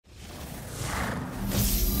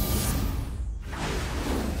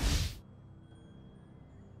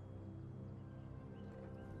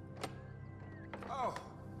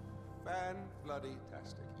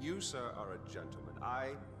bloody-tastic. You, sir, are a gentleman.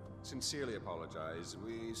 I sincerely apologize.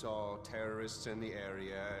 We saw terrorists in the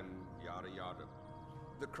area and yada yada.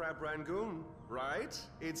 The Crab Rangoon, right?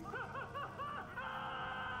 It's...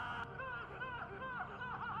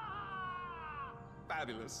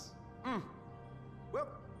 fabulous. Well,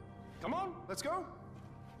 come on, let's go.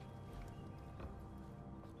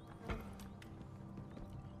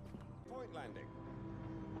 Point landing.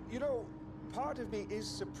 You know, part of me is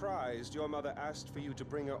surprised your mother asked for you to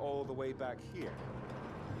bring her all the way back here.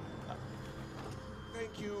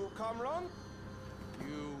 Thank you, Kamran.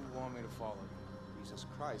 You want me to follow? Jesus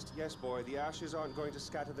Christ, yes, boy, the ashes aren't going to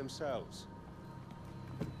scatter themselves.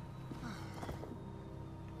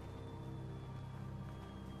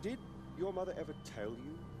 Did your mother ever tell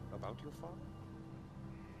you about your father?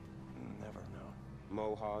 Never, no.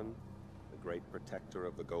 Mohan, the great protector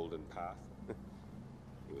of the Golden Path.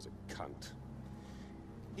 He was a cunt.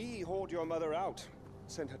 He hauled your mother out,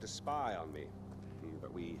 sent her to spy on me.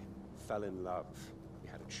 But we fell in love. We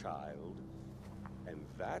had a child. And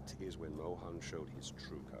that is when Mohan showed his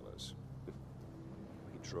true colors.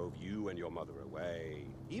 He drove you and your mother away.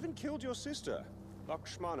 Even killed your sister,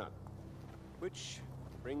 Lakshmana. Which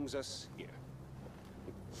brings us here.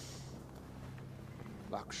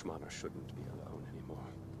 Lakshmana shouldn't be alone anymore.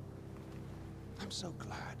 I'm so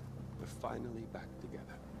glad we're finally back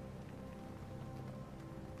together.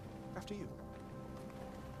 After you.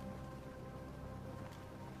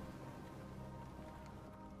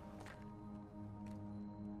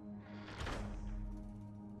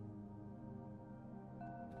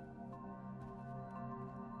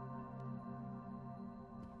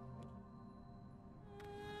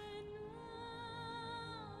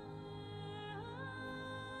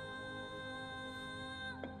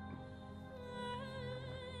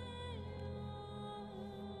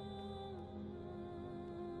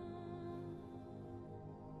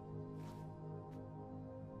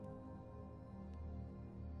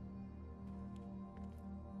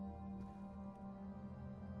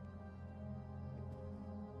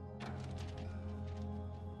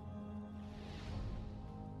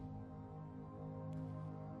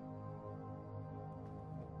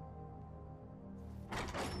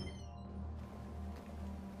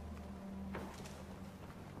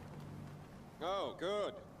 Oh,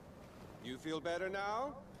 good. You feel better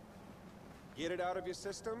now? Get it out of your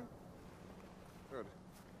system? Good.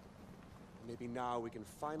 Maybe now we can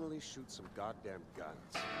finally shoot some goddamn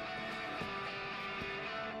guns.